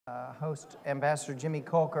host Ambassador Jimmy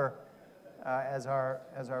Colker as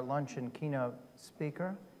our luncheon keynote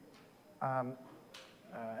speaker.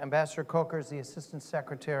 Ambassador Colker is the Assistant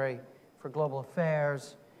Secretary for Global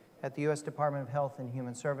Affairs at the U.S. Department of Health and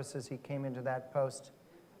Human Services. He came into that post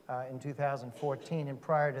in 2014, and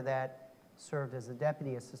prior to that served as the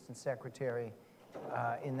Deputy Assistant Secretary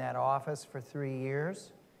in that office for 3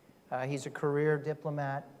 years. He's a career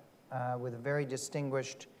diplomat with a very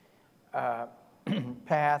distinguished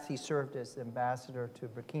path. He served as ambassador to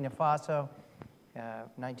Burkina Faso,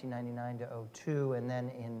 1999 to 2002, and then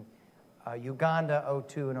in Uganda,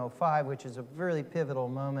 2002 and 2005, which is a really pivotal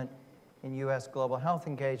moment in U.S. global health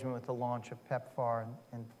engagement with the launch of PEPFAR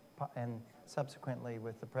and subsequently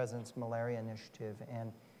with the President's Malaria Initiative.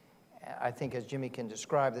 And I think, as Jimmy can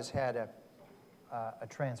describe, this had a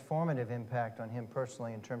transformative impact on him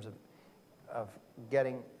personally in terms of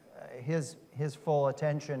getting his full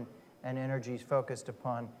attention and energies focused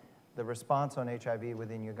upon the response on HIV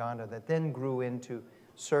within Uganda, that then grew into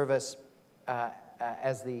service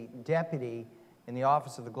as the deputy in the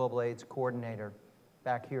Office of the Global AIDS Coordinator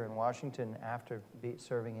back here in Washington after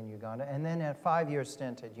serving in Uganda, and then a 5-year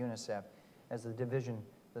stint at UNICEF as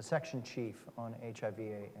the section chief on HIV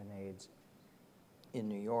and AIDS in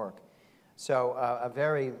New York. So a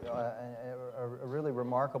really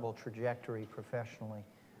remarkable trajectory professionally,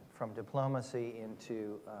 from diplomacy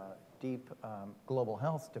into deep global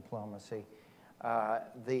health diplomacy.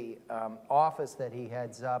 The office that he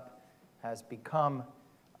heads up has become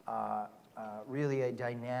really a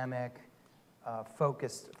dynamic,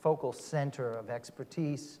 focal center of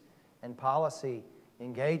expertise and policy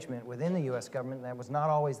engagement within the U.S. government. That was not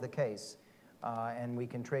always the case. And we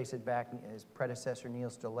can trace it back. His predecessor,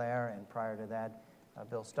 Niels de Leer, and prior to that,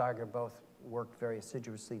 Bill Steiger, both worked very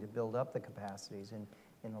assiduously to build up the capacities. And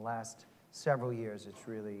in the last several years, it's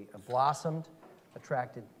really blossomed,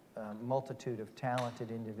 attracted a multitude of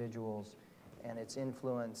talented individuals, and its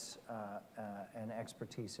influence and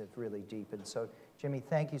expertise have really deepened. So, Jimmy,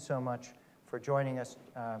 thank you so much for joining us.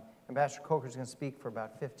 Ambassador Colker is going to speak for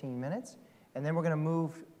about 15 minutes, and then we're going to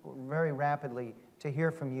move very rapidly to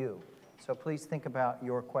hear from you. So please think about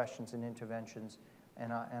your questions and interventions,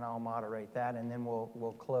 and I'll moderate that, and then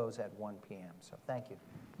we'll close at 1 p.m. So thank you.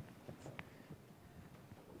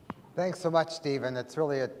 Thanks so much, Stephen. It's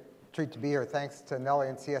really a treat to be here. Thanks to Nellie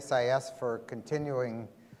and CSIS for continuing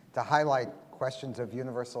to highlight questions of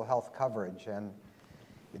universal health coverage. And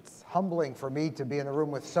it's humbling for me to be in a room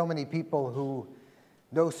with so many people who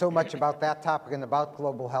know so much about that topic and about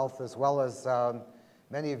global health, as well as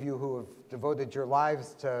many of you who have devoted your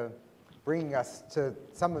lives to bringing us to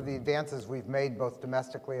some of the advances we've made both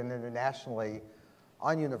domestically and internationally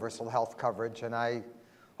on universal health coverage. And I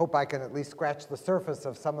hope I can at least scratch the surface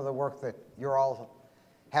of some of the work that you all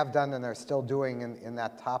have done and are still doing in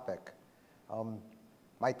that topic.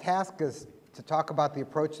 My task is to talk about the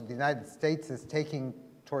approach that the United States is taking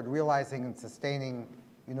toward realizing and sustaining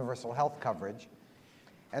universal health coverage.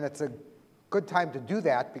 And it's a good time to do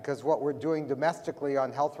that because what we're doing domestically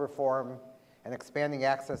on health reform and expanding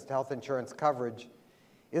access to health insurance coverage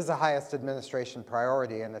is the highest administration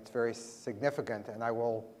priority, and it's very significant, and I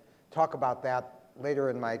will talk about that later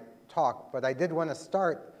in my talk. But I did want to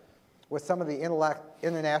start with some of the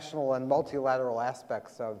international and multilateral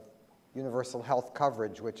aspects of universal health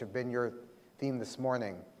coverage, which have been your theme this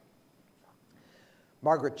morning.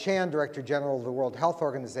 Margaret Chan, Director General of the World Health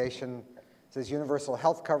Organization, says universal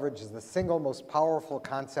health coverage is the single most powerful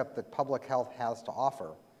concept that public health has to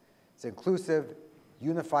offer. It's inclusive,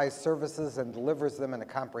 unifies services, and delivers them in a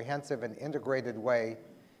comprehensive and integrated way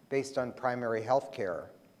based on primary health care.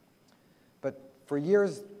 But for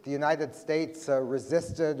years, the United States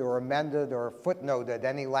resisted or amended or footnoted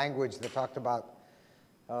any language that talked about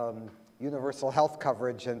universal health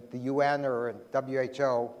coverage at the UN or at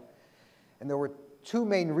WHO. And there were two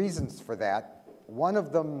main reasons for that. One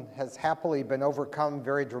of them has happily been overcome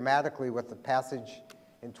very dramatically with the passage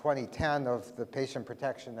in 2010 of the Patient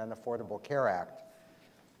Protection and Affordable Care Act.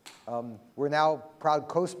 We're now proud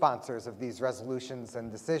co-sponsors of these resolutions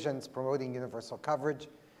and decisions promoting universal coverage,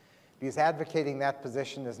 because advocating that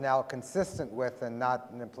position is now consistent with and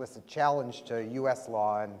not an implicit challenge to US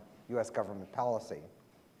law and US government policy.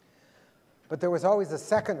 But there was always a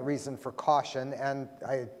second reason for caution, and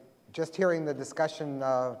just hearing the discussion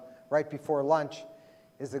right before lunch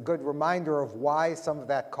is a good reminder of why some of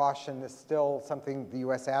that caution is still something the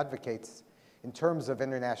US advocates in terms of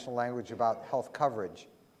international language about health coverage.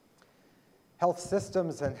 Health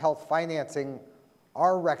systems and health financing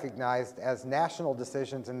are recognized as national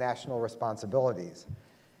decisions and national responsibilities.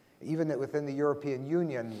 Even within the European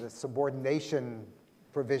Union, the subordination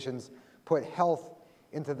provisions put health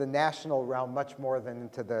into the national realm much more than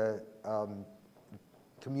into the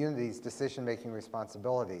community's decision-making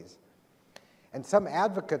responsibilities. And some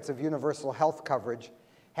advocates of universal health coverage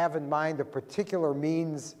have in mind a particular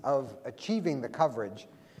means of achieving the coverage,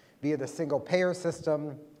 be it a single-payer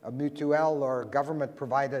system, a mutuelle, or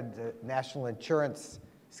government-provided national insurance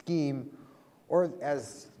scheme, or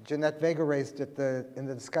as Jeanette Vega raised in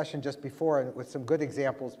the discussion just before, and with some good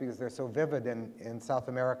examples because they're so vivid in South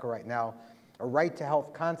America right now, a right to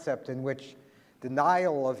health concept in which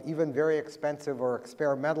denial of even very expensive or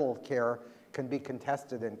experimental care can be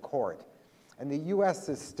contested in court. And the US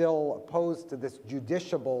is still opposed to this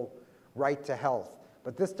judiciable right to health.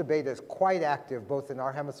 But this debate is quite active both in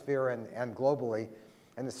our hemisphere and globally,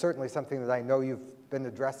 and is certainly something that I know you've been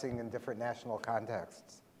addressing in different national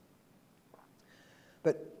contexts.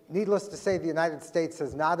 But needless to say, the United States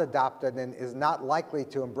has not adopted and is not likely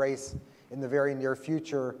to embrace in the very near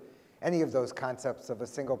future any of those concepts of a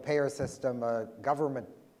single-payer system, a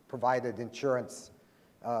government-provided insurance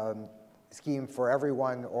scheme for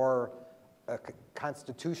everyone, or a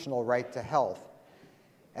constitutional right to health.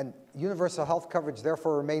 And universal health coverage,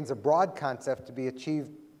 therefore, remains a broad concept to be achieved,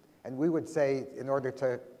 and we would say, in order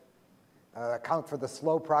to account for the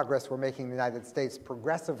slow progress we're making in the United States,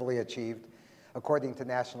 progressively achieved according to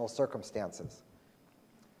national circumstances.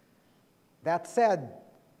 That said,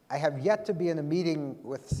 I have yet to be in a meeting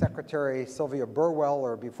with Secretary Sylvia Burwell,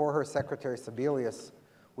 or before her, Secretary Sebelius,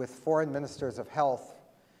 with foreign ministers of health,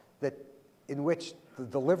 in which the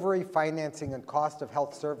delivery, financing, and cost of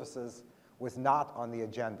health services was not on the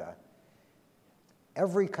agenda.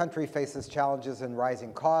 Every country faces challenges in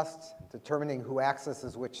rising costs, determining who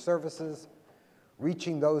accesses which services,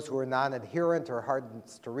 reaching those who are non-adherent or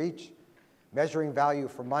hardest to reach, measuring value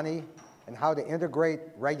for money, and how to integrate,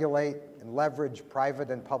 regulate, and leverage private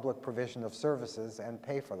and public provision of services and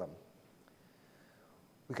pay for them.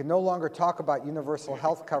 We can no longer talk about universal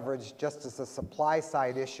health coverage just as a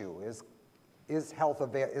supply-side issue. Is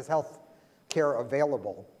health care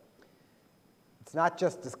available? It's not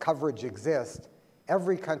just does coverage exist.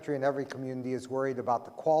 Every country and every community is worried about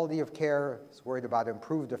the quality of care, is worried about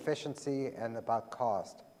improved efficiency, and about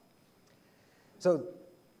cost. So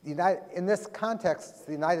in this context,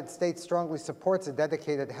 the United States strongly supports a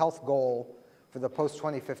dedicated health goal for the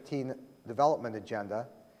post-2015 development agenda.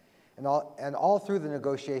 And all through the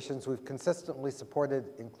negotiations, we've consistently supported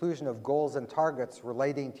inclusion of goals and targets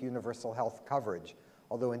relating to universal health coverage,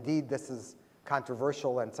 although indeed this is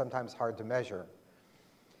controversial and sometimes hard to measure.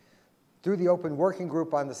 Through the Open Working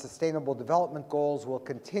Group on the Sustainable Development Goals, we'll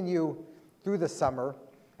continue through the summer,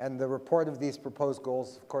 and the report of these proposed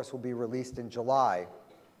goals, of course, will be released in July.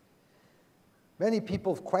 Many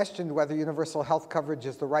people have questioned whether universal health coverage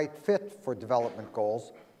is the right fit for development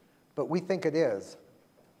goals, but we think it is.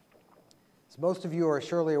 As most of you are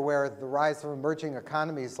surely aware, the rise of emerging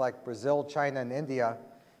economies like Brazil, China, and India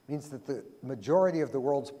means that the majority of the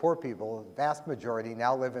world's poor people, the vast majority,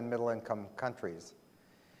 now live in middle-income countries.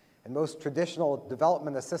 And most traditional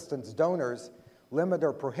development assistance donors limit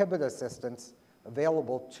or prohibit assistance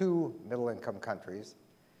available to middle-income countries.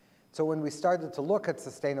 So when we started to look at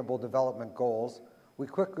sustainable development goals, we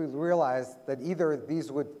quickly realized that either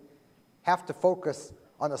these would have to focus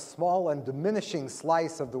on a small and diminishing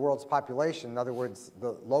slice of the world's population, in other words,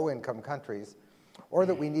 the low-income countries, or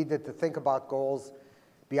that we needed to think about goals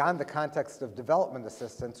beyond the context of development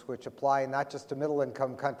assistance, which apply not just to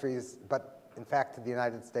middle-income countries, but in fact to the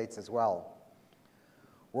United States as well.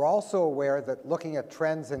 We're also aware that looking at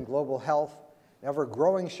trends in global health, an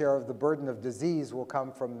ever-growing share of the burden of disease will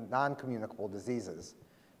come from non-communicable diseases.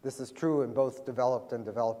 This is true in both developed and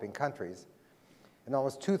developing countries. And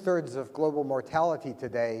almost 2/3 of global mortality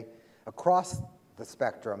today across the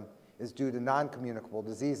spectrum is due to non-communicable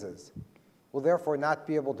diseases. We'll therefore not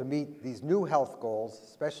be able to meet these new health goals,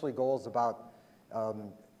 especially goals about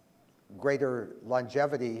greater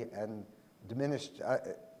longevity and diminished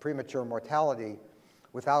premature mortality,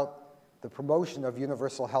 without the promotion of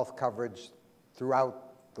universal health coverage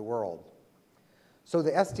throughout the world. So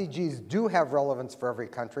the SDGs do have relevance for every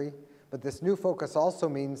country, but this new focus also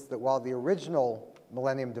means that while the original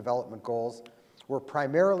Millennium Development Goals were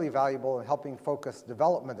primarily valuable in helping focus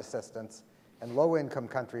development assistance and low-income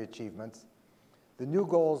country achievements, the new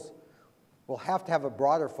goals will have to have a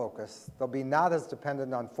broader focus. They'll be not as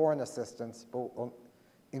dependent on foreign assistance, but will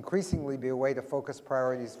increasingly be a way to focus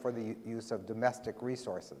priorities for the use of domestic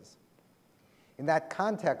resources. In that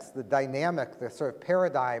context, the dynamic, the sort of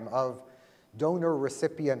paradigm of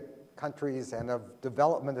donor-recipient countries and of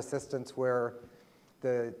development assistance where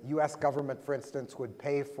the US government, for instance, would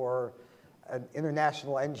pay for an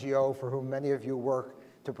international NGO for whom many of you work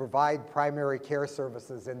to provide primary care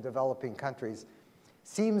services in developing countries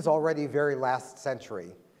seems already very last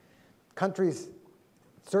century. Countries,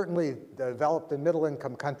 certainly developed and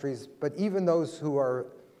middle-income countries, but even those who are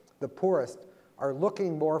the poorest, are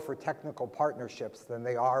looking more for technical partnerships than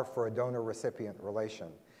they are for a donor-recipient relation.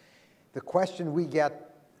 The question we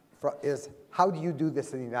get is, how do you do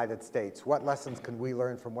this in the United States? What lessons can we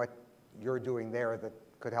learn from what you're doing there that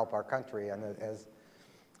could help our country? And as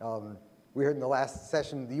we heard in the last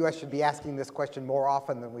session, the US should be asking this question more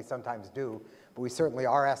often than we sometimes do, but we certainly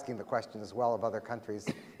are asking the question as well of other countries,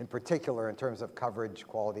 in particular in terms of coverage,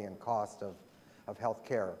 quality, and cost of health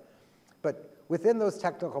care. But within those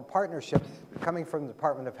technical partnerships, coming from the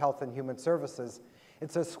Department of Health and Human Services,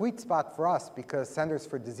 it's a sweet spot for us because Centers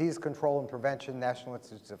for Disease Control and Prevention, National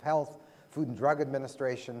Institutes of Health, Food and Drug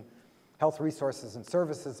Administration, Health Resources and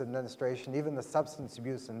Services Administration, even the Substance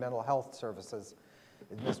Abuse and Mental Health Services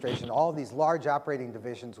Administration, all these large operating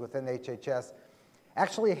divisions within HHS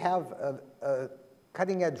actually have a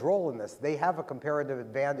cutting-edge role in this. They have a comparative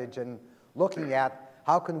advantage in looking at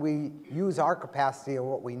how can we use our capacity and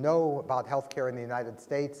what we know about healthcare in the United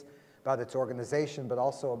States, about its organization, but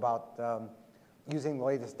also about using the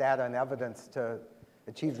latest data and evidence to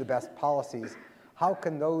achieve the best policies. How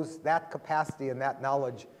can that capacity and that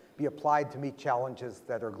knowledge be applied to meet challenges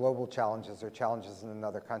that are global challenges or challenges in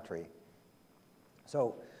another country?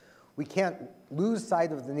 So we can't lose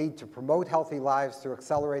sight of the need to promote healthy lives through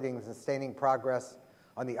accelerating and sustaining progress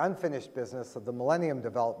on the unfinished business of the Millennium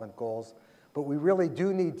Development Goals, but we really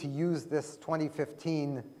do need to use this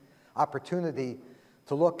 2015 opportunity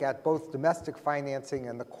to look at both domestic financing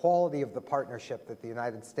and the quality of the partnership that the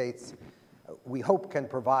United States, we hope, can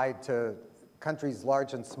provide to countries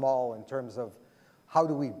large and small in terms of how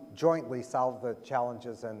do we jointly solve the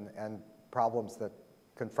challenges and problems that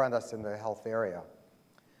confront us in the health area.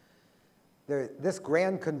 This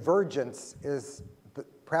grand convergence is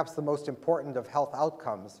perhaps the most important of health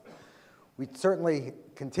outcomes. We certainly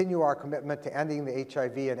continue our commitment to ending the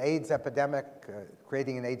HIV and AIDS epidemic,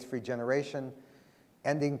 creating an AIDS-free generation,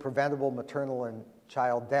 ending preventable maternal and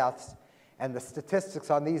child deaths, and the statistics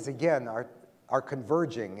on these, again, are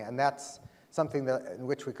converging, and that's something in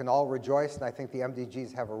which we can all rejoice, and I think the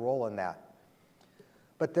MDGs have a role in that.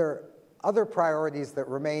 But there are other priorities that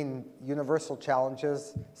remain universal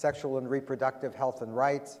challenges: sexual and reproductive health and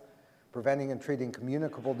rights, preventing and treating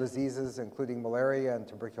communicable diseases, including malaria and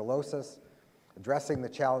tuberculosis, addressing the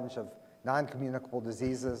challenge of non-communicable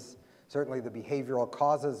diseases, certainly the behavioral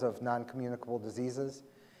causes of non-communicable diseases,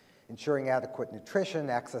 ensuring adequate nutrition,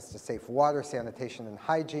 access to safe water, sanitation and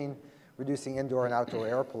hygiene, reducing indoor and outdoor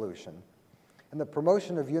air pollution. And the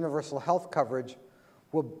promotion of universal health coverage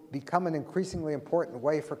will become an increasingly important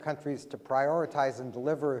way for countries to prioritize and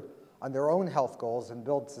deliver on their own health goals and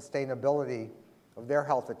build sustainability of their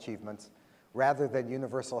health achievements, rather than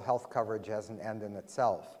universal health coverage as an end in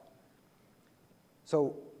itself.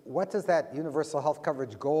 So what does that universal health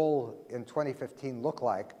coverage goal in 2015 look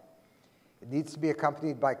like? It needs to be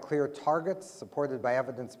accompanied by clear targets supported by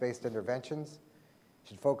evidence-based interventions. It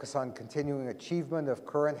should focus on continuing achievement of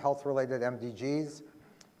current health-related MDGs.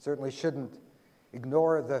 Certainly shouldn't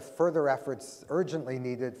ignore the further efforts urgently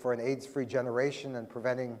needed for an AIDS-free generation and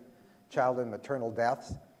preventing child and maternal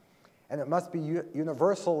deaths. And it must be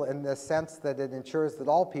universal in the sense that it ensures that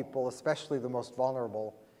all people, especially the most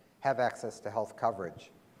vulnerable, have access to health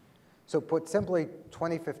coverage. So put simply,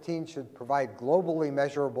 2015 should provide globally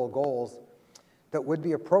measurable goals that would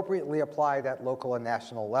be appropriately applied at local and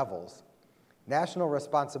national levels. National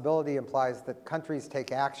responsibility implies that countries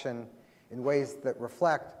take action in ways that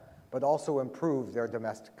reflect but also improve their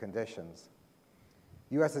domestic conditions.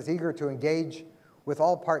 The U.S. is eager to engage with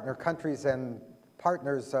all partner countries and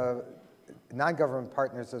partners, non-government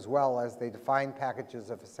partners as well, as they define packages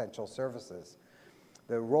of essential services.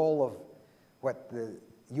 The role of what the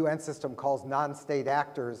UN system calls non-state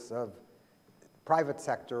actors, of private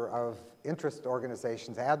sector, of interest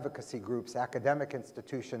organizations, advocacy groups, academic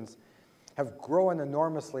institutions, have grown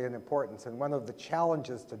enormously in importance. And one of the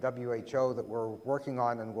challenges to WHO that we're working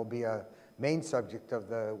on and will be a main subject of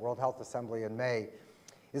the World Health Assembly in May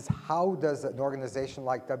is how does an organization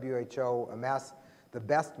like WHO amass the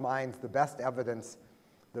best minds, the best evidence,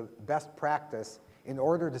 the best practice in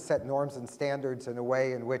order to set norms and standards in a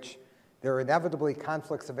way in which there are inevitably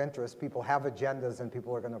conflicts of interest. People have agendas and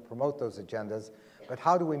people are going to promote those agendas. But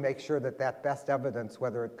how do we make sure that that best evidence,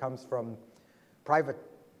 whether it comes from private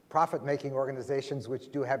profit-making organizations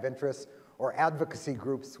which do have interests or advocacy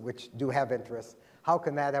groups which do have interests, how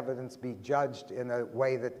can that evidence be judged in a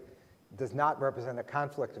way that does not represent a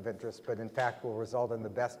conflict of interest, but in fact will result in the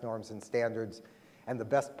best norms and standards and the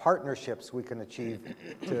best partnerships we can achieve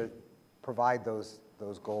to provide those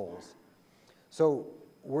goals. So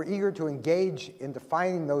we're eager to engage in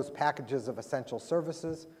defining those packages of essential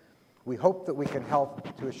services. We hope that we can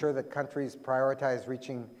help to assure that countries prioritize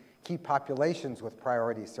reaching key populations with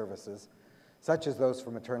priority services, such as those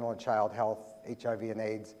for maternal and child health, HIV and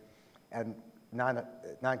AIDS, and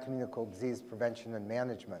non-communicable disease prevention and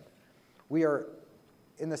management. We are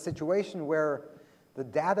in a situation where the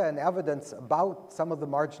data and evidence about some of the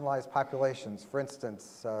marginalized populations, for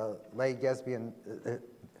instance, gay, lesbian,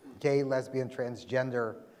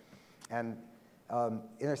 transgender, and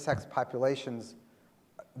intersex populations,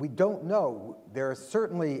 we don't know. There is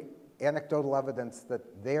certainly anecdotal evidence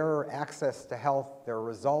that their access to health, their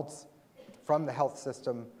results from the health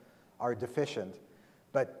system are deficient.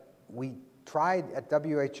 But we tried at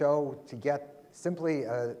WHO to get simply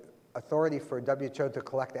authority for WHO to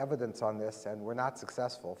collect evidence on this, and we're not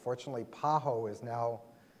successful. Fortunately, PAHO is now,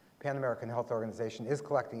 Pan American Health Organization, is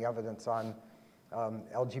collecting evidence on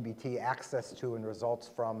LGBT access to and results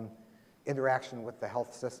from interaction with the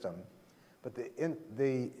health system. But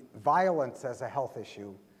the violence as a health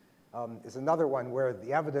issue is another one where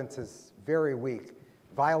the evidence is very weak.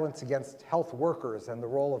 Violence against health workers and the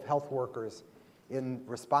role of health workers in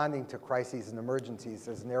responding to crises and emergencies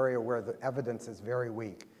is an area where the evidence is very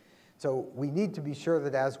weak. So we need to be sure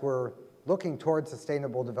that as we're looking towards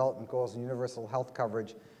sustainable development goals and universal health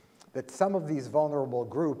coverage, that some of these vulnerable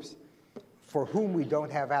groups for whom we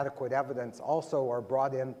don't have adequate evidence also are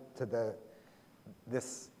brought into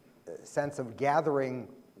this sense of gathering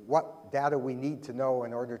what data we need to know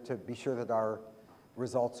in order to be sure that our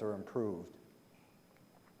results are improved.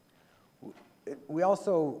 We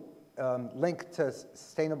also link to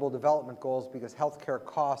sustainable development goals because healthcare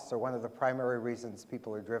costs are one of the primary reasons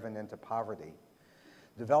people are driven into poverty.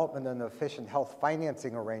 Development of an efficient health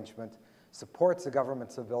financing arrangement supports the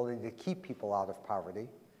government's ability to keep people out of poverty.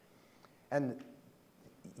 And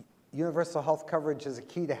universal health coverage is a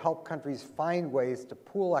key to help countries find ways to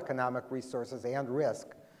pool economic resources and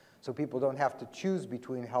risk so people don't have to choose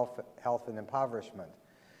between health and impoverishment.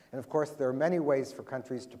 And of course, there are many ways for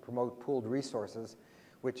countries to promote pooled resources,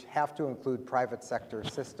 which have to include private sector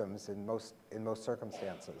systems in most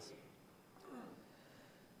circumstances.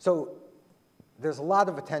 So there's a lot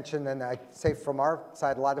of attention, and I'd say from our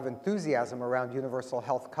side, a lot of enthusiasm around universal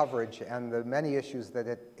health coverage and the many issues that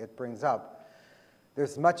it brings up.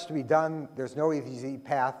 There's much to be done. There's no easy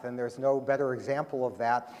path, and there's no better example of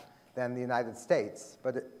that than the United States.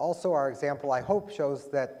 But also our example, I hope, shows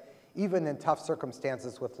that even in tough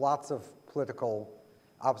circumstances with lots of political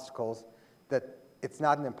obstacles, that it's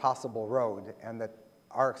not an impossible road, and that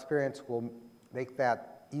our experience will make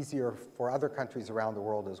that easier for other countries around the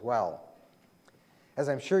world as well. As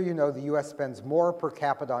I'm sure you know, the US spends more per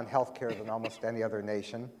capita on healthcare than almost any other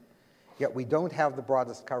nation, yet we don't have the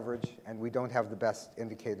broadest coverage and we don't have the best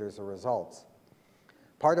indicators or results.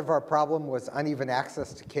 Part of our problem was uneven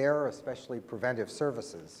access to care, especially preventive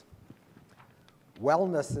services.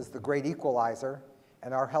 Wellness is the great equalizer,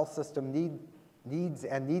 and our health system needs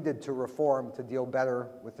and needed to reform to deal better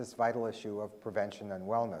with this vital issue of prevention and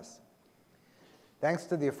wellness. Thanks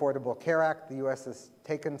to the Affordable Care Act, the US has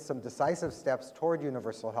taken some decisive steps toward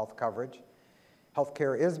universal health coverage.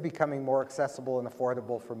 Healthcare is becoming more accessible and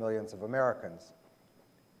affordable for millions of Americans.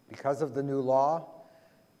 Because of the new law,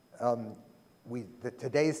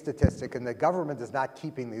 today's statistic, and the government is not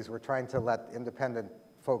keeping these, we're trying to let independent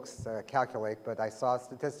folks calculate, but I saw a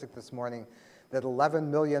statistic this morning that 11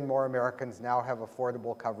 million more Americans now have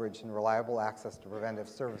affordable coverage and reliable access to preventive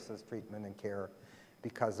services, treatment, and care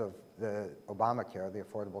because of the Obamacare, the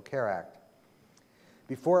Affordable Care Act.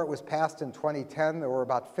 Before it was passed in 2010, there were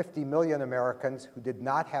about 50 million Americans who did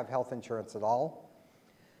not have health insurance at all.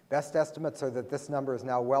 Best estimates are that this number is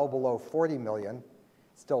now well below 40 million,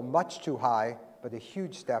 still much too high, but a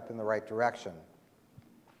huge step in the right direction.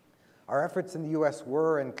 Our efforts in the US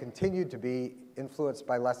were and continue to be influenced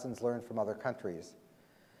by lessons learned from other countries.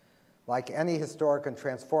 Like any historic and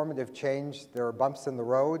transformative change, there are bumps in the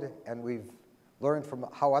road, and we've learned from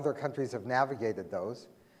how other countries have navigated those.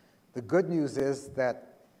 The good news is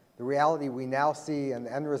that the reality we now see and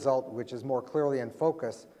the end result, which is more clearly in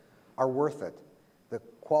focus, are worth it. The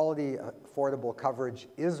quality, affordable coverage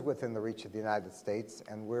is within the reach of the United States,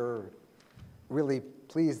 and we're really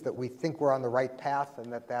pleased that we think we're on the right path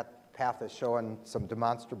and that that path has shown some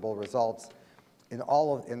demonstrable results in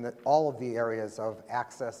all of the areas of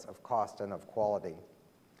access, of cost, and of quality.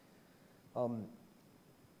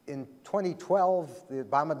 In 2012, the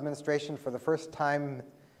Obama administration, for the first time,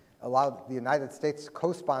 allowed the United States to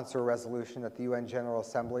co-sponsor a resolution at the UN General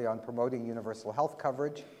Assembly on promoting universal health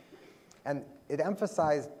coverage. And it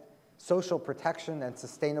emphasized social protection and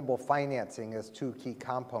sustainable financing as two key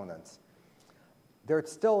components. There are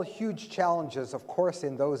still huge challenges, of course,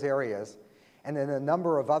 in those areas, and in a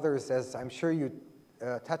number of others, as I'm sure you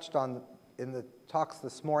touched on in the talks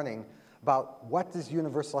this morning, about what does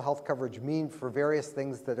universal health coverage mean for various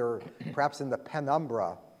things that are perhaps in the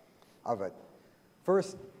penumbra of it.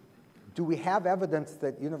 First, do we have evidence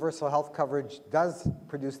that universal health coverage does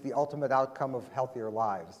produce the ultimate outcome of healthier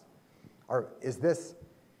lives? Or is this,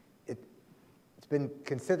 it's been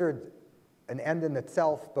considered an end in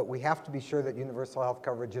itself, but we have to be sure that universal health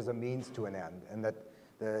coverage is a means to an end, and that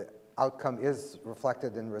the outcome is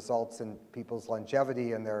reflected in results in people's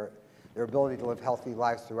longevity and their ability to live healthy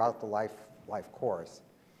lives throughout the life course.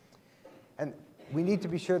 And we need to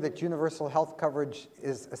be sure that universal health coverage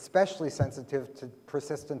is especially sensitive to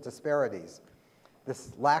persistent disparities.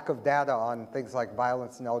 This lack of data on things like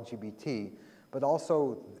violence and LGBT, but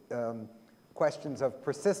also questions of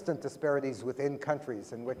persistent disparities within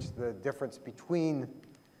countries in which the difference between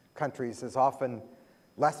countries is often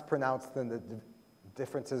less pronounced than the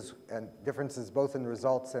differences both in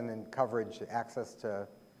results and in coverage, access to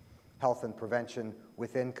health and prevention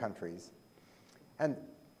within countries. And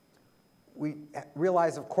we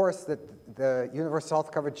realize, of course, that the universal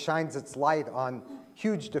health coverage shines its light on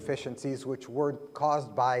huge deficiencies which were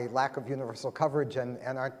caused by lack of universal coverage and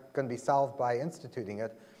aren't going to be solved by instituting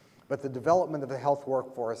it. But the development of the health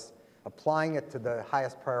workforce, applying it to the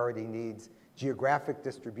highest priority needs, geographic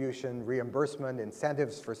distribution, reimbursement,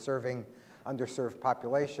 incentives for serving underserved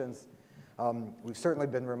populations. We've certainly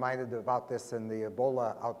been reminded about this in the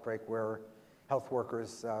Ebola outbreak, where health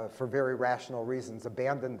workers, for very rational reasons,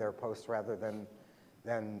 abandoned their posts rather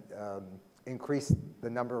than increase the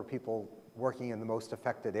number of people working in the most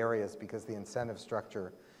affected areas, because the incentive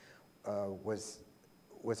structure was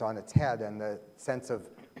on its head, and the sense of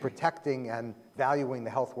protecting and valuing the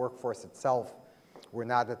health workforce itself were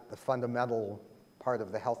not at the fundamental part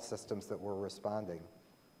of the health systems that were responding.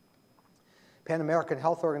 Pan American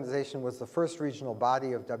Health Organization was the first regional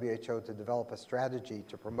body of WHO to develop a strategy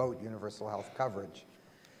to promote universal health coverage.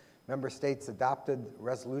 Member states adopted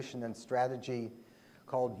resolution and strategy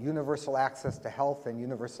called Universal Access to Health and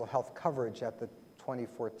Universal Health Coverage at the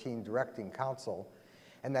 2014 Directing Council.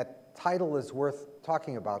 And that title is worth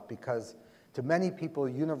talking about because to many people,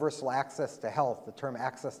 universal access to health, the term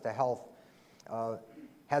access to health,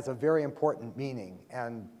 has a very important meaning.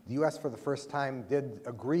 And the US for the first time did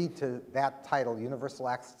agree to that title, Universal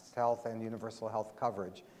Access to Health and Universal Health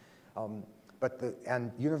Coverage.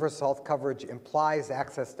 And universal health coverage implies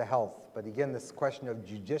access to health. But again, this question of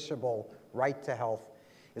justiciable right to health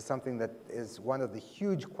is something that is one of the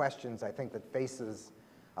huge questions, I think, that faces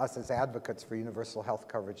us as advocates for universal health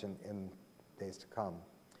coverage in days to come.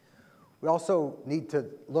 We also need to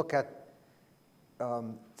look at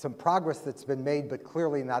some progress that's been made, but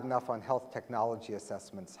clearly not enough on health technology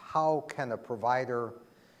assessments. How can a provider,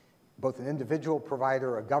 both an individual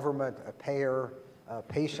provider, a government, a payer, a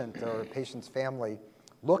patient, or a patient's family,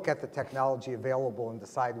 look at the technology available and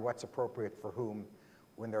decide what's appropriate for whom,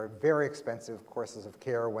 when there are very expensive courses of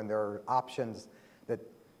care, when there are options that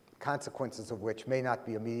consequences of which may not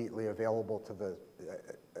be immediately available to the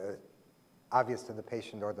obvious to the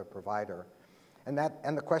patient or the provider. And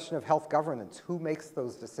the question of health governance: who makes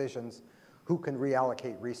those decisions? Who can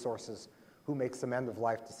reallocate resources? Who makes some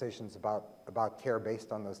end-of-life decisions about care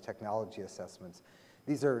based on those technology assessments?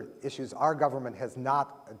 These are issues our government has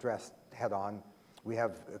not addressed head-on. We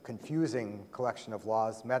have a confusing collection of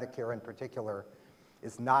laws. Medicare, in particular,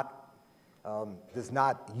 does not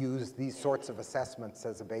use these sorts of assessments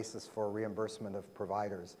as a basis for reimbursement of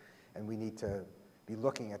providers. And we need to be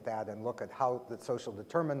looking at that and look at how the social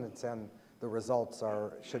determinants and the results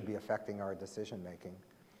should be affecting our decision-making.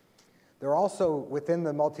 There are also, within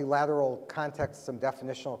the multilateral context, some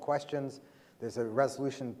definitional questions. There's a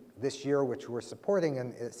resolution this year which we're supporting,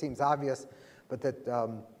 and it seems obvious, but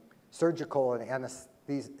that surgical and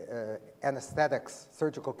anesthetics,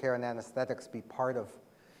 surgical care and anesthetics be part of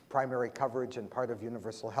primary coverage and part of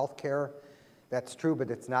universal health care. That's true, but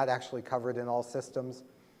it's not actually covered in all systems.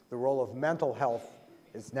 The role of mental health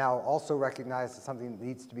is now also recognized as something that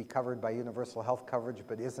needs to be covered by universal health coverage,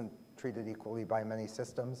 but isn't treated equally by many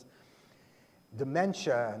systems.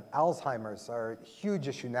 Dementia and Alzheimer's are a huge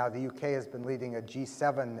issue now. The UK has been leading a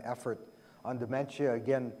G7 effort on dementia.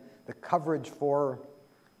 Again, the coverage for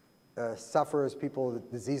sufferers, people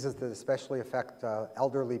with diseases that especially affect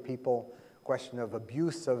elderly people, question of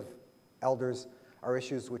abuse of elders, are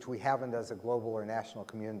issues which we haven't as a global or national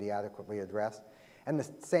community adequately addressed. And the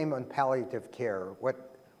same on palliative care.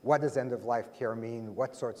 What does end-of-life care mean?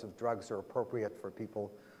 What sorts of drugs are appropriate for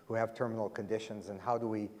people who have terminal conditions, and how do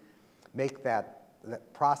we make that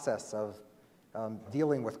process of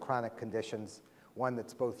dealing with chronic conditions one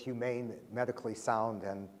that's both humane, medically sound,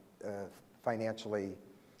 and financially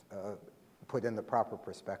put in the proper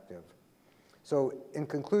perspective. So in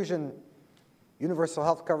conclusion, universal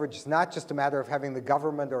health coverage is not just a matter of having the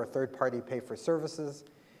government or a third party pay for services.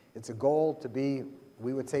 It's a goal to be,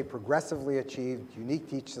 we would say, progressively achieved, unique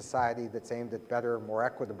to each society that's aimed at better, more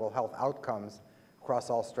equitable health outcomes across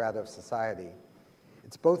all strata of society.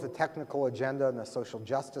 It's both a technical agenda and a social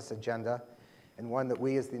justice agenda, and one that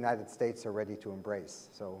we as the United States are ready to embrace.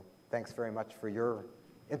 So thanks very much for your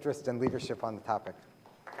interest and leadership on the topic.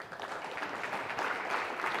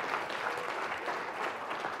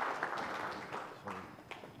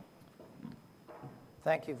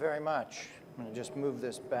 Thank you very much. I'm going to just move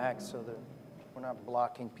this back so that we're not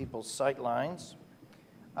blocking people's sight lines.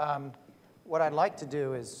 What I'd like to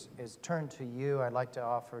do is turn to you. I'd like to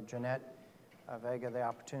offer Jeanette Vega the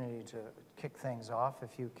opportunity to kick things off,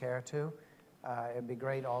 if you care to. It'd be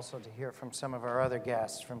great also to hear from some of our other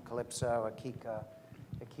guests from Calypso,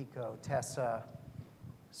 Akiko, Tessa,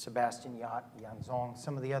 Sebastian Yanzong,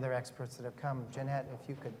 some of the other experts that have come. Jeanette, if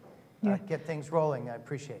you could get things rolling, I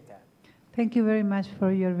appreciate that. Thank you very much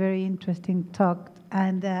for your very interesting talk.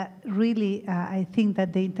 And really, I think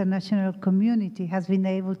that the international community has been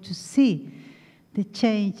able to see the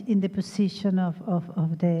change in the position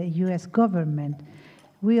of the U.S. government.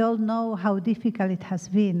 We all know how difficult it has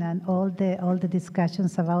been and all the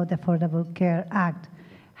discussions about the Affordable Care Act.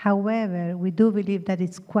 However, we do believe that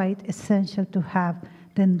it's quite essential to have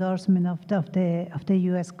the endorsement of the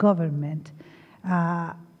U.S. government.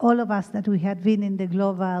 All of us that we had been in the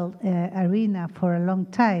global arena for a long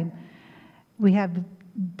time, we have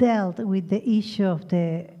dealt with the issue of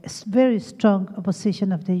the very strong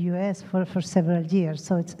opposition of the U.S. for several years.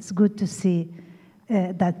 So it's good to see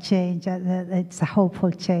that change. It's a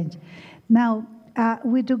hopeful change. Now,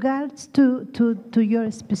 with regards to your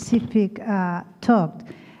specific talk,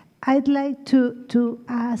 I'd like to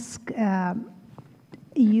ask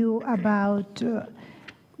you about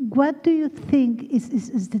what do you think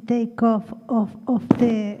is the takeoff of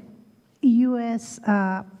the U.S.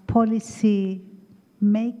 policy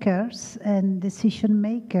makers and decision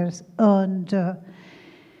makers on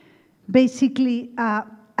basically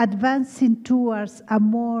advancing towards a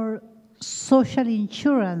more social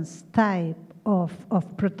insurance type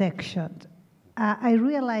of protection? I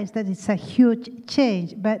realize that it's a huge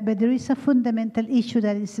change, but there is a fundamental issue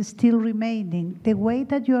that is still remaining. The way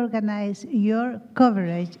that you organize your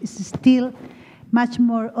coverage is still much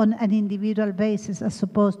more on an individual basis as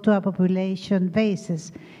opposed to a population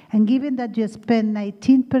basis. And given that you spend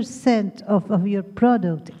 19% of your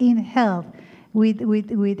product in health with,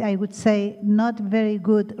 I would say, not very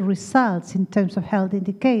good results in terms of health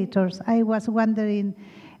indicators, I was wondering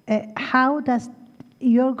how does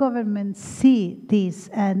your government see this,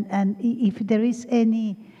 and if there is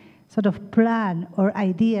any sort of plan or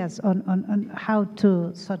ideas on how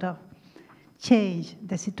to sort of change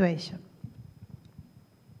the situation?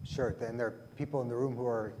 Sure, and there are people in the room who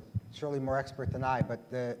are surely more expert than I, but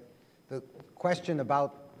the question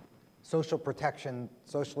about social protection,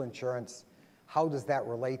 social insurance, how does that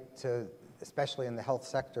relate to, especially in the health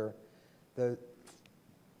sector? The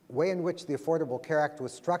way in which the Affordable Care Act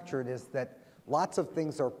was structured is that lots of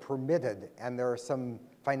things are permitted, and there are some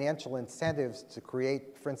financial incentives to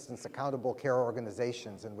create, for instance, accountable care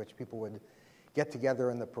organizations in which people would get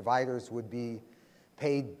together and the providers would be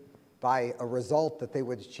paid by a result that they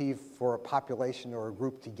would achieve for a population or a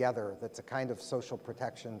group together. That's a kind of social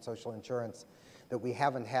protection, social insurance that we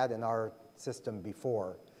haven't had in our system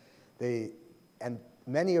before. And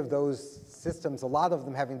many of those systems, a lot of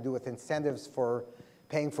them having to do with incentives for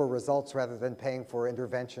paying for results rather than paying for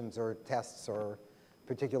interventions or tests or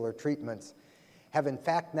particular treatments, have in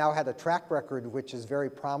fact now had a track record which is very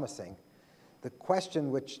promising. The question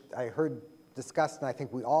which I heard discussed, and I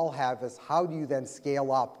think we all have, is how do you then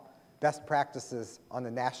scale up best practices on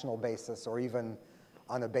a national basis or even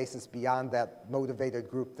on a basis beyond that motivated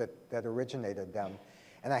group that originated them?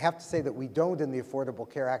 And I have to say that we don't in the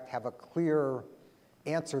Affordable Care Act have a clear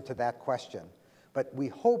answer to that question. But we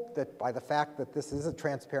hope that by the fact that this is a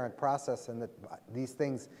transparent process and that these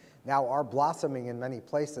things now are blossoming in many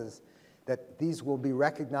places, that these will be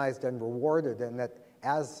recognized and rewarded, and that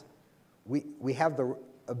as we have the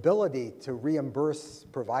ability to reimburse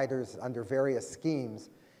providers under various schemes.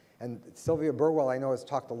 And Sylvia Burwell, I know, has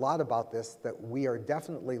talked a lot about this, that we are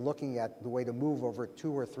definitely looking at the way to move over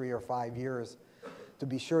 2 or 3 or 5 years to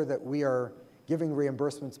be sure that we are giving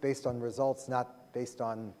reimbursements based on results, not based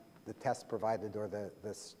on the test provided or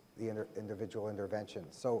the the individual intervention.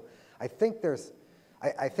 So I think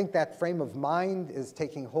I think that frame of mind is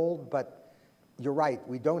taking hold, but you're right,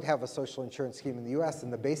 we don't have a social insurance scheme in the US,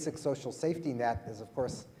 and the basic social safety net is, of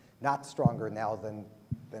course, not stronger now than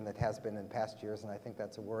it has been in past years, and I think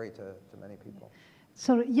that's a worry to many people.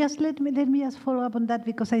 So yes, let me just follow up on that,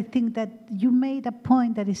 because I think that you made a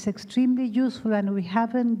point that is extremely useful, and we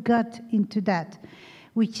haven't got into that,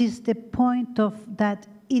 which is the point of that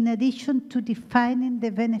in addition to defining the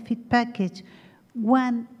benefit package,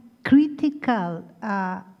 one critical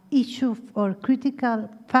issue or critical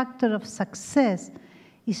factor of success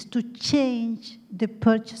is to change the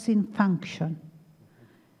purchasing function.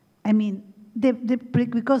 I mean,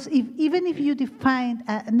 because even if you define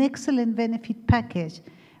an excellent benefit package,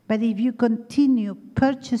 but if you continue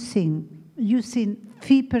purchasing using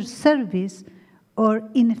fee per service or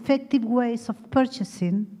ineffective ways of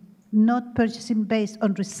purchasing, not purchasing based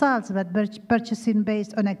on results, but purchasing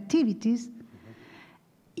based on activities,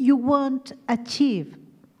 you won't achieve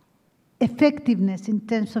effectiveness in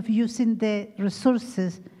terms of using the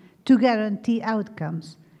resources to guarantee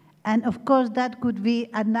outcomes. And of course, that could be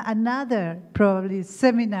another probably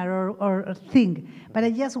seminar or thing. But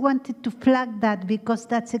I just wanted to flag that because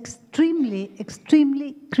that's extremely,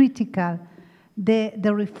 extremely critical,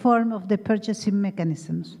 the reform of the purchasing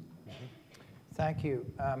mechanisms. Thank you.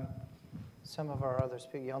 Some of our other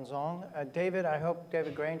speakers, Yanzong. David, I hope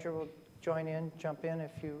David Granger will jump in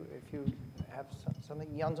if you have something.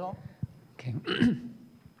 Yanzong? Okay.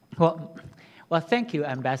 Well, thank you,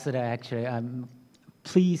 Ambassador. Actually, I'm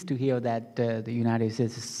pleased to hear that the United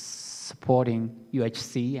States is supporting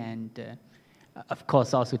UHC, and of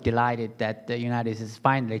course also delighted that the United States is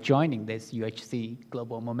finally joining this UHC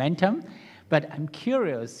global momentum. But I'm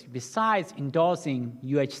curious, besides endorsing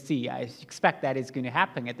UHC, I expect that is going to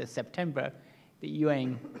happen at the September, the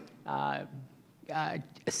UN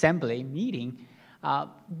Assembly meeting.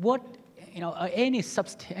 What, are any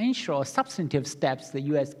substantial or substantive steps the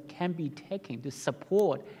U.S. can be taking to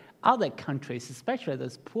support other countries, especially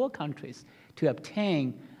those poor countries, to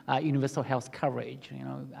obtain universal health coverage?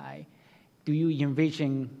 Do you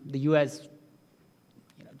envision the U.S.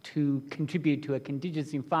 To contribute to a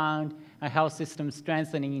contingency fund, a health system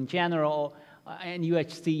strengthening in general, and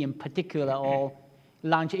UHC in particular, or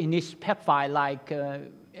launch PEPFAR-like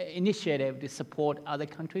initiative to support other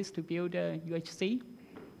countries to build UHC?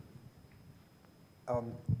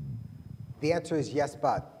 The answer is yes,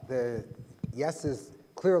 but. The yes is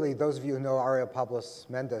clearly, those of you who know Ariel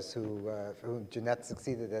Pablos-Mendez, who Jeanette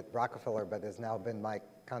succeeded at Rockefeller, but has now been my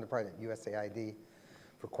counterpart at USAID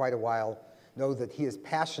for quite a while, know that he is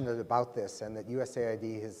passionate about this, and that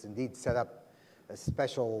USAID has indeed set up a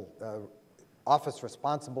special office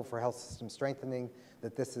responsible for health system strengthening,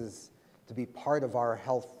 that this is to be part of our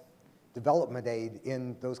health development aid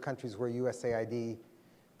in those countries where USAID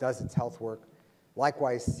does its health work.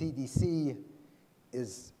 Likewise, CDC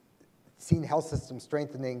is seen health system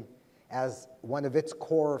strengthening as one of its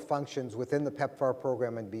core functions within the PEPFAR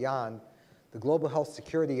program and beyond. The Global Health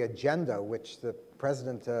Security Agenda, which the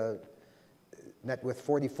President met with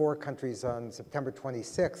 44 countries on September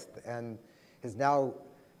 26th, and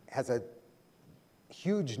has a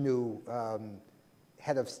huge new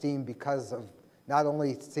head of steam because of not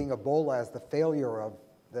only seeing Ebola as the failure of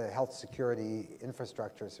the health security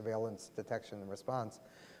infrastructure, surveillance, detection, and response,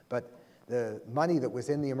 but the money that was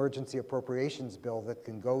in the emergency appropriations bill that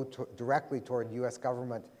can go directly toward U.S.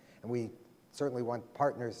 government, and we certainly want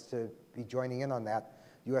partners to be joining in on that,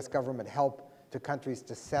 U.S. government help to countries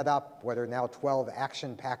to set up what are now 12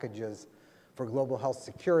 action packages for global health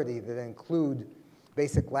security that include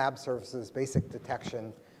basic lab services, basic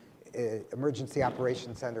detection, emergency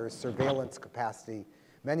operation centers, surveillance capacity,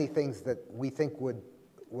 many things that we think would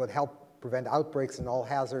help prevent outbreaks and all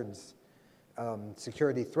hazards,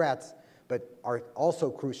 security threats, but are also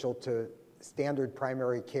crucial to standard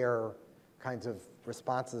primary care kinds of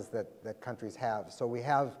responses that countries have. So we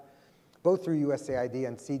have, both through USAID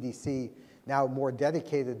and CDC, now more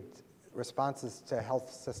dedicated responses to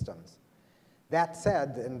health systems. That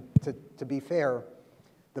said, and to be fair,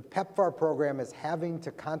 the PEPFAR program is having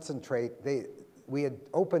to concentrate. We had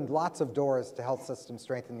opened lots of doors to health system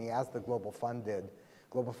strengthening as the Global Fund did.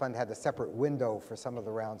 Global Fund had a separate window for some of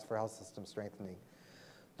the rounds for health system strengthening.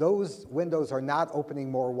 Those windows are not opening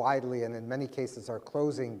more widely, and in many cases are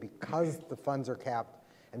closing because the funds are capped,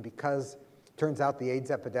 and because turns out the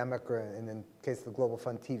AIDS epidemic, and in case of the Global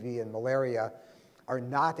Fund, TB and malaria, are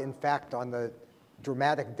not in fact on the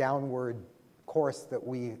dramatic downward course that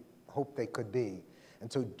we hope they could be.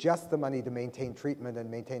 And so just the money to maintain treatment and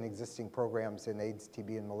maintain existing programs in AIDS,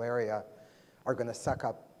 TB, and malaria are going to suck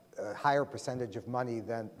up a higher percentage of money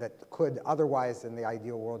than that could otherwise, in the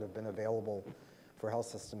ideal world, have been available for health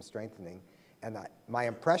system strengthening. And my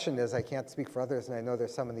impression is, I can't speak for others, and I know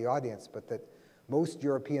there's some in the audience, but that most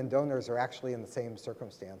European donors are actually in the same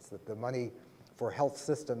circumstance, that the money for health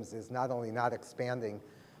systems is not only not expanding,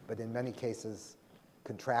 but in many cases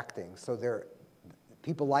contracting. So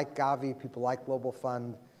people like Gavi, people like Global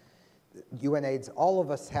Fund, UNAIDS, all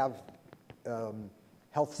of us have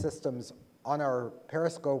health systems on our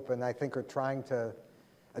periscope, and I think are trying to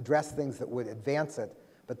address things that would advance it.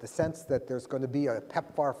 But the sense that there's going to be a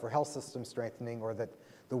PEPFAR for health system strengthening, or that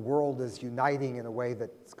the world is uniting in a way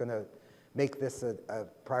that's going to make this a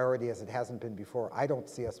priority as it hasn't been before, I don't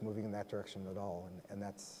see us moving in that direction at all. And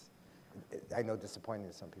that's, I know, disappointing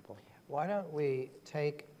to some people. Why don't we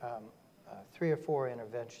take 3 or 4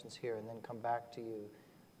 interventions here and then come back to you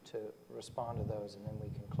to respond to those, and then we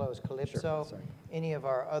can close. Calypso, Sure, any of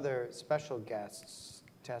our other special guests,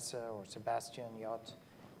 Tessa or Sebastian, Yot,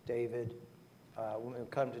 David. We'll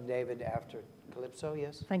come to David after Calypso,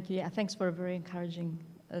 yes? Thank you. Yeah, thanks for a very encouraging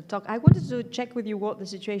talk. I wanted to check with you what the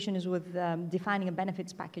situation is with defining a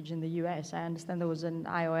benefits package in the US. I understand there was an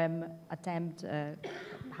IOM attempt,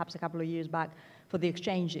 perhaps a couple of years back, for the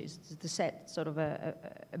exchanges to set sort of a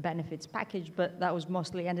benefits package, but that was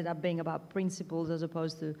mostly ended up being about principles as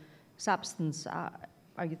opposed to substance.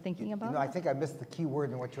 Are you thinking about I think I missed the key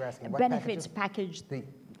word in what you're asking. What benefits package?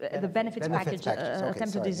 The benefits package,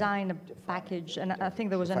 attempt to design a package, and I think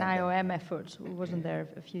there was an IOM effort. Wasn't there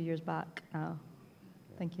a few years back?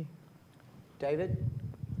 Thank you. David?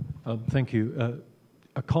 Thank you.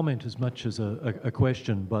 A comment as much as a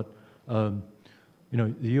question, but you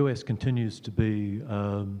know, the US continues to be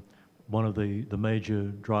one of the major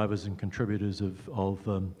drivers and contributors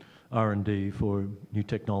of R&D for new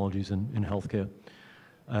technologies in healthcare.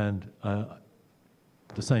 And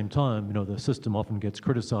at the same time, you know, the system often gets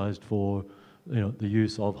criticized for, you know, the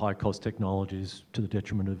use of high-cost technologies to the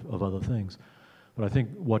detriment of other things. But I think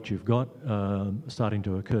what you've got starting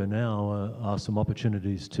to occur now are some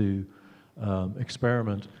opportunities to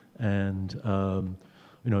experiment and,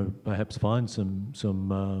 you know, perhaps find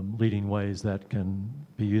some leading ways that can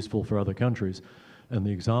be useful for other countries. And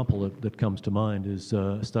the example that comes to mind is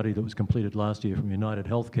a study that was completed last year from United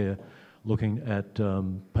Healthcare, looking at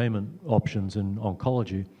payment options in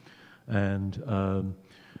oncology, and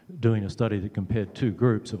doing a study that compared 2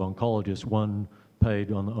 groups of oncologists, one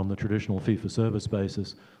paid on the traditional fee-for-service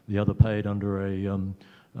basis, the other paid under a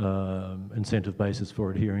incentive basis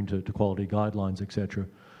for adhering to quality guidelines, etc.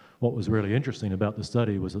 What was really interesting about the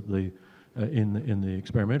study was that in the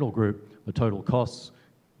experimental group, the total costs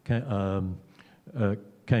came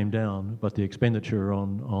down, but the expenditure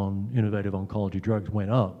on innovative oncology drugs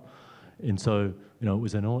went up. And so, you know, it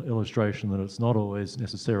was an illustration that it's not always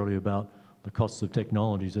necessarily about the costs of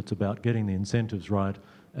technologies, it's about getting the incentives right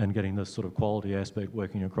and getting this sort of quality aspect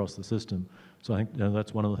working across the system. So I think, you know,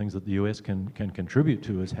 that's one of the things that the US can contribute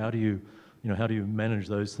to, is how do you manage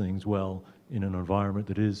those things well in an environment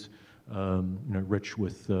that is, you know, rich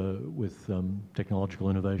with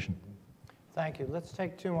technological innovation. Thank you. Let's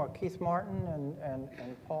take 2 more. Keith Martin and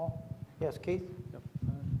Paul. Yes, Keith? Yep.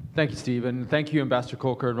 Thank you, Steve, and thank you, Ambassador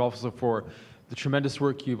Kolker, and also for the tremendous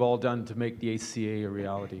work you've all done to make the ACA a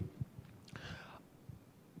reality.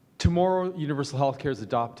 Tomorrow, universal health care is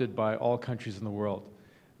adopted by all countries in the world.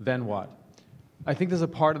 Then what? I think there's a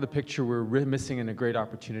part of the picture we're missing in a great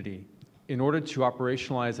opportunity. In order to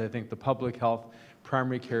operationalize, I think, the public health,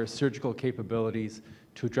 primary care, surgical capabilities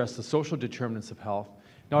to address the social determinants of health,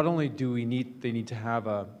 not only do they need to have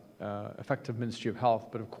a effective Ministry of Health,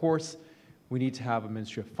 but of course, we need to have a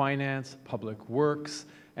Ministry of Finance, Public Works,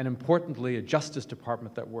 and importantly, a Justice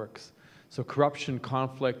Department that works. So corruption,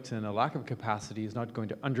 conflict, and a lack of capacity is not going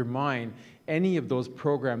to undermine any of those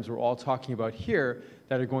programs we're all talking about here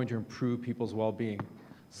that are going to improve people's well-being.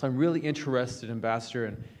 So I'm really interested, Ambassador,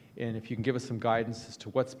 in if you can give us some guidance as to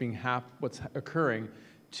what's occurring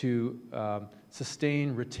to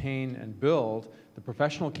sustain, retain, and build the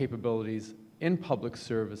professional capabilities in public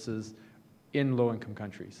services in low-income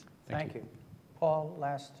countries. Thank you. Paul,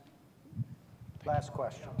 last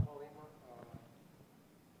question.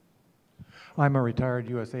 I'm a retired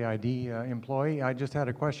USAID employee. I just had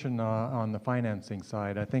a question on the financing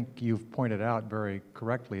side. I think you've pointed out very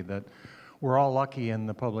correctly that we're all lucky in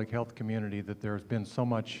the public health community that there's been so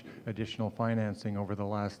much additional financing over the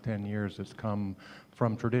last 10 years that's come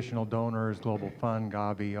from traditional donors, Global Fund,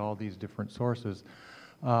 Gavi, all these different sources.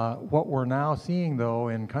 What we're now seeing, though,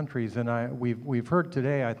 in countries, and we've heard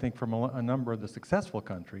today, I think, from a number of the successful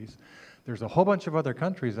countries, there's a whole bunch of other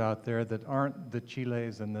countries out there that aren't the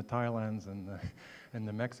Chiles and the Thailands and and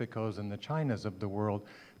the Mexicos and the Chinas of the world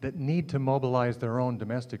that need to mobilize their own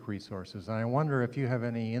domestic resources. And I wonder if you have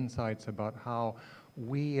any insights about how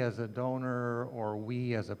we as a donor or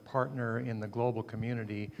we as a partner in the global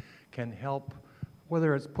community can help,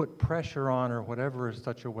 whether it's put pressure on or whatever, in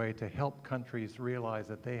such a way to help countries realize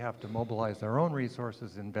that they have to mobilize their own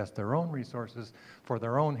resources, invest their own resources for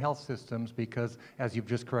their own health systems, because as you've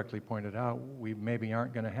just correctly pointed out, we maybe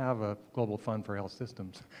aren't going to have a global fund for health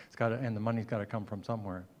systems. It's got to, and the money's got to come from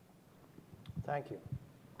somewhere. Thank you.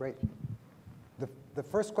 Great. The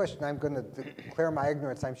first question, I'm going to declare my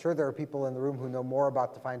ignorance. I'm sure there are people in the room who know more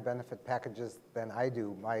about defined benefit packages than I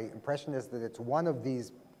do. My impression is that it's one of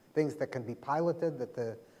these things that can be piloted, that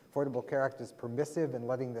the Affordable Care Act is permissive in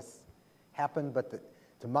letting this happen, but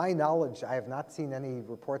to my knowledge, I have not seen any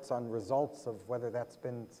reports on results of whether that's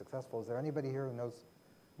been successful. Is there anybody here who knows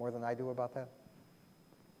more than I do about that?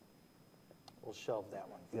 We'll shelve that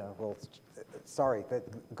one. Yeah, well, sorry,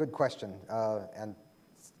 good question. And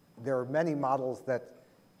there are many models that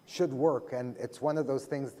should work, and it's one of those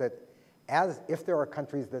things that if there are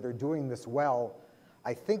countries that are doing this well,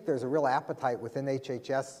 I think there's a real appetite within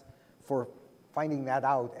HHS for finding that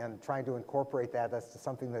out and trying to incorporate that as to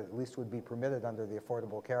something that at least would be permitted under the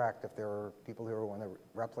Affordable Care Act if there are people who want to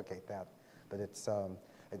replicate that. But it's, so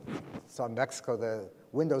in Mexico, the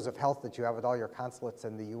windows of health that you have at all your consulates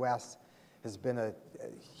in the US has been a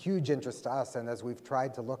huge interest to us. And as we've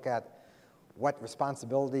tried to look at what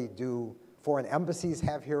responsibility do foreign embassies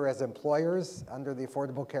have here as employers under the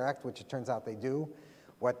Affordable Care Act, which it turns out they do,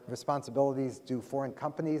 what responsibilities do foreign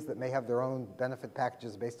companies that may have their own benefit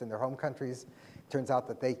packages based in their home countries? It turns out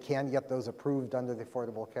that they can get those approved under the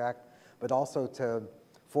Affordable Care Act, but also to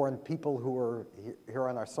foreign people who are here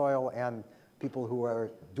on our soil and people who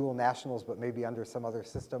are dual nationals but maybe under some other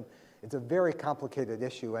system. It's a very complicated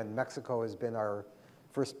issue, and Mexico has been our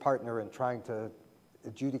first partner in trying to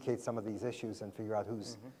adjudicate some of these issues and figure out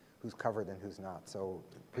who's covered and who's not. So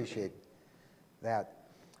appreciate that.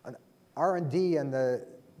 R&D and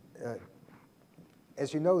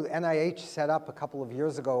as you know, the NIH set up a couple of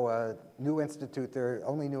years ago a new institute. Their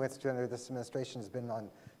only new institute under this administration has been on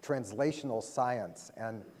translational science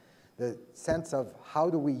and the sense of how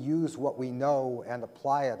do we use what we know and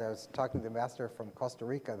apply it. I was talking to the ambassador from Costa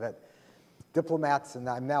Rica that diplomats, and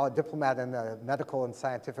I'm now a diplomat in the medical and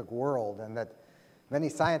scientific world, and that many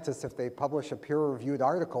scientists, if they publish a peer-reviewed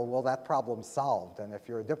article, well, that problem's solved. And if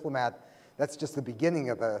you're a diplomat, that's just the beginning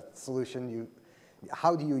of the solution.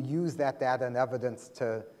 How do you use that data and evidence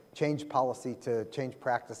to change policy, to change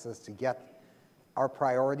practices, to get our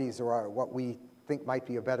priorities or what we think might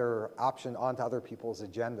be a better option onto other people's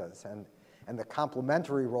agendas? And the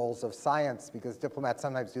complementary roles of science, because diplomats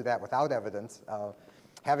sometimes do that without evidence.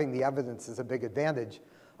 Having the evidence is a big advantage.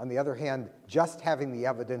 On the other hand, just having the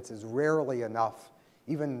evidence is rarely enough.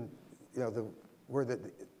 Even,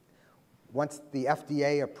 once the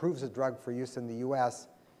FDA approves a drug for use in the US,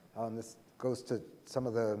 this goes to some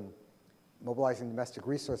of the mobilizing domestic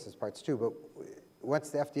resources parts too, but once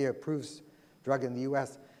the FDA approves drug in the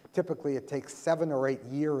US, typically it takes 7 or 8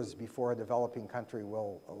 years before a developing country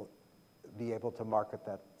will be able to market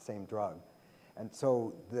that same drug. And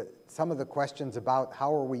so some of the questions about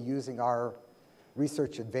how are we using our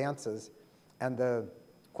research advances, and the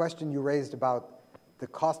question you raised about the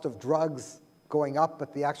cost of drugs going up,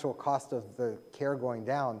 but the actual cost of the care going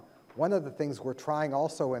down. One of the things we're trying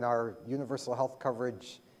also in our universal health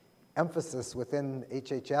coverage emphasis within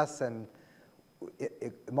HHS and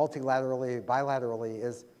multilaterally, bilaterally,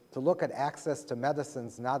 is to look at access to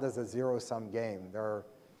medicines not as a zero-sum game. There are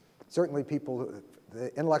certainly people, the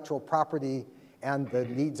intellectual property and the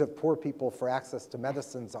needs of poor people for access to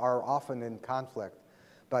medicines are often in conflict,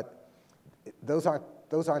 but those aren't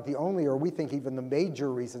the only, or we think even the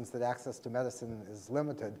major reasons that access to medicine is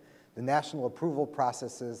limited. The national approval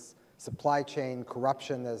processes, supply chain,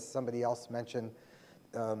 corruption, as somebody else mentioned,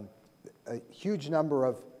 a huge number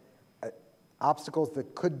of obstacles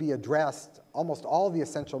that could be addressed. Almost all the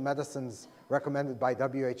essential medicines recommended by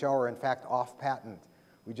WHO are in fact off patent.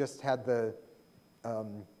 We just had the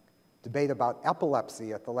debate about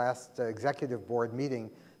epilepsy at the last executive board meeting.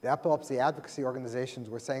 The epilepsy advocacy organizations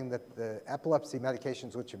were saying that the epilepsy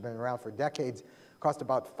medications, which have been around for decades, cost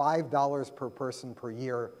about $5 per person per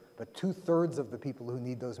year, but 2/3 of the people who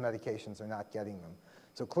need those medications are not getting them.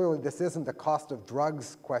 So clearly this isn't a cost of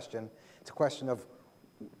drugs question, it's a question of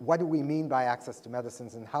what do we mean by access to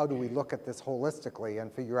medicines and how do we look at this holistically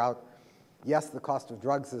and figure out, yes, the cost of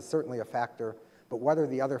drugs is certainly a factor, but what are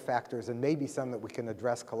the other factors, and maybe some that we can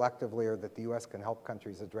address collectively or that the US can help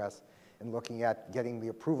countries address in looking at getting the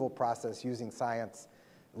approval process using science,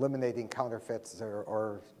 eliminating counterfeits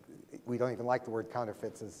or we don't even like the word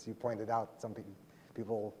counterfeits, as you pointed out. Some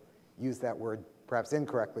people use that word perhaps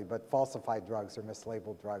incorrectly, but falsified drugs or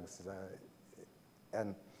mislabeled drugs.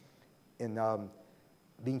 And in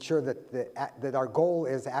being sure that our goal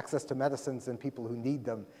is access to medicines and people who need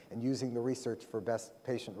them and using the research for best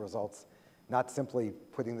patient results, not simply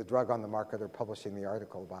putting the drug on the market or publishing the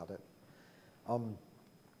article about it.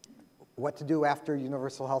 What to do after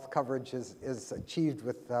universal health coverage is achieved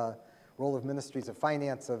with the role of ministries of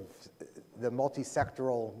finance, of the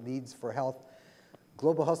multi-sectoral needs for health.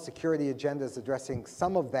 Global health security agenda is addressing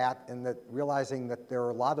some of that, and that realizing that there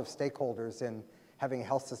are a lot of stakeholders in having a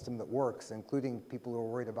health system that works, including people who are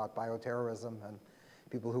worried about bioterrorism and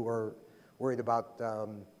people who are worried about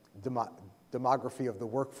demography of the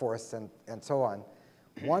workforce and so on.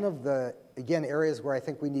 One of the, again, areas where I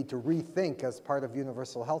think we need to rethink as part of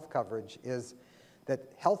universal health coverage is that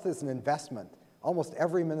health is an investment. Almost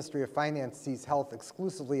every Ministry of Finance sees health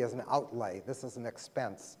exclusively as an outlay. This is an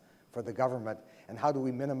expense for the government, and how do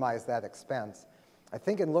we minimize that expense? I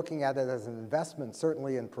think in looking at it as an investment,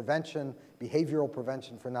 certainly in prevention, behavioral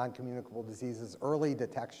prevention for non-communicable diseases, early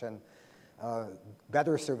detection,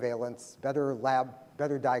 better surveillance,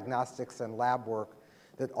 better diagnostics and lab work,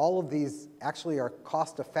 that all of these actually are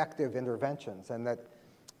cost-effective interventions, and that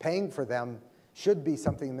paying for them should be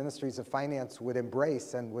something ministries of finance would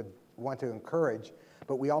embrace and would want to encourage,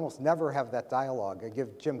 but we almost never have that dialogue. I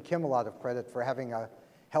give Jim Kim a lot of credit for having a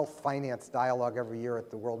health finance dialogue every year at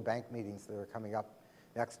the World Bank meetings that are coming up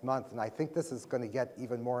next month, and I think this is going to get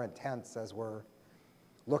even more intense as we're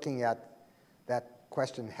looking at that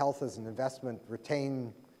question, health as an investment,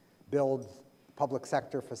 retain, build public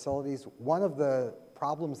sector facilities. One of the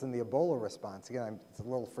problems in the Ebola response, again, it's a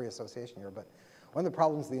little free association here, but one of the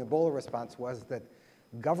problems in the Ebola response was that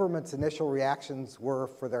government's initial reactions were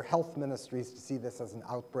for their health ministries to see this as an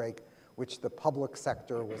outbreak which the public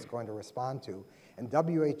sector was going to respond to. And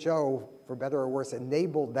WHO, for better or worse,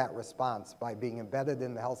 enabled that response by being embedded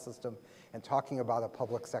in the health system and talking about a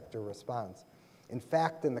public sector response. In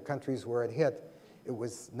fact, in the countries where it hit, it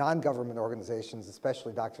was non-government organizations,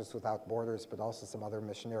 especially Doctors Without Borders, but also some other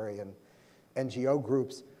missionary and NGO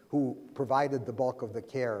groups who provided the bulk of the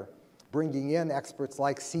care, bringing in experts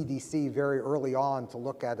like CDC very early on to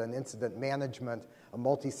look at an incident management, a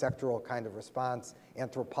multi-sectoral kind of response,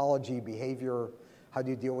 anthropology, behavior, how do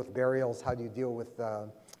you deal with burials, how do you deal with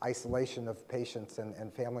isolation of patients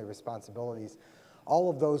and family responsibilities. All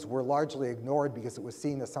of those were largely ignored because it was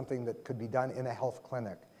seen as something that could be done in a health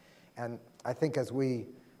clinic. And I think as we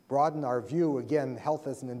broaden our view, again, health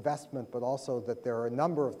as an investment, but also that there are a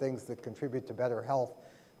number of things that contribute to better health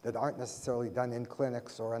that aren't necessarily done in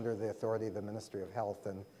clinics or under the authority of the Ministry of Health,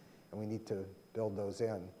 and we need to build those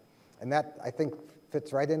in. And that, I think,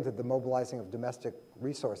 fits right into the mobilizing of domestic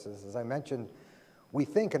resources. As I mentioned, we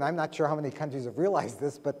think, and I'm not sure how many countries have realized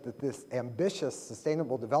this, but that this ambitious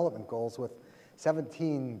Sustainable Development Goals with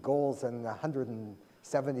 17 goals and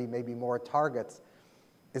 170, maybe more targets,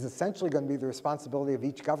 is essentially going to be the responsibility of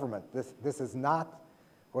each government. This is not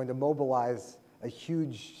going to mobilize a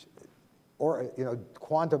huge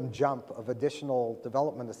quantum jump of additional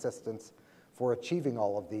development assistance for achieving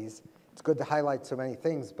all of these. It's good to highlight so many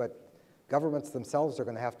things, but governments themselves are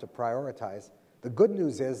going to have to prioritize. The good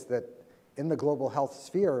news is that in the global health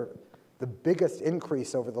sphere, the biggest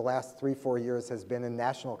increase over the last 3-4 years has been in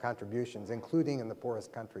national contributions, including in the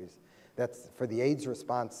poorest countries. That's for the AIDS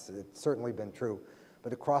response, it's certainly been true.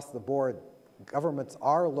 But across the board, governments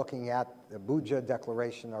are looking at the Abuja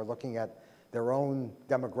Declaration, are looking at their own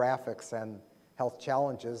demographics and health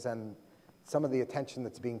challenges, and some of the attention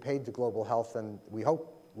that's being paid to global health, and we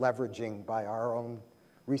hope leveraging by our own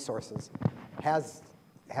resources, has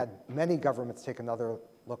had many governments take another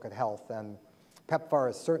look at health. And PEPFAR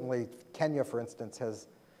is certainly, Kenya, for instance, has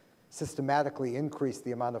systematically increased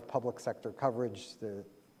the amount of public sector coverage. The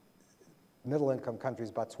middle-income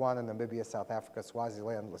countries, Botswana, Namibia, South Africa,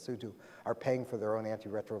 Swaziland, Lesotho, are paying for their own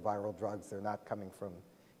antiretroviral drugs. They're not coming from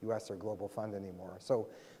US or Global Fund anymore. So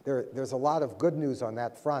there's a lot of good news on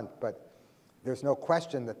that front, but there's no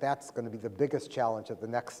question that that's going to be the biggest challenge of the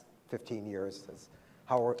next 15 years, is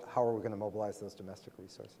how are we going to mobilize those domestic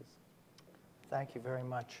resources? Thank you very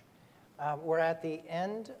much. We're at the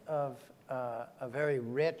end of a very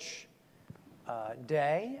rich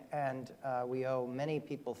day, and we owe many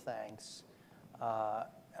people thanks.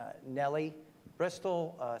 Nellie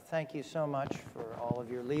Bristol, thank you so much for all of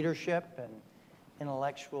your leadership and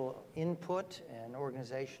intellectual input and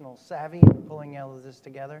organizational savvy in pulling all of this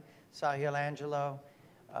together. Sahil Angelo,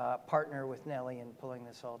 partner with Nellie in pulling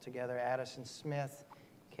this all together. Addison Smith,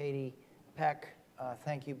 Katie Peck,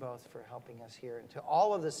 thank you both for helping us here. And to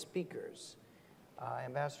all of the speakers,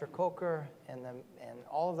 Ambassador Kolker and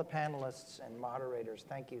all of the panelists and moderators,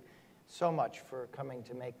 thank you so much for coming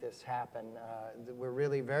to make this happen. We're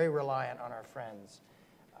really very reliant on our friends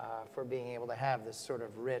for being able to have this sort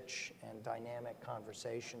of rich and dynamic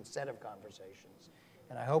set of conversations.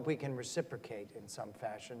 And I hope we can reciprocate in some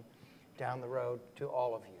fashion down the road to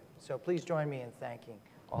all of you. So please join me in thanking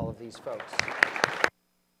all of these folks.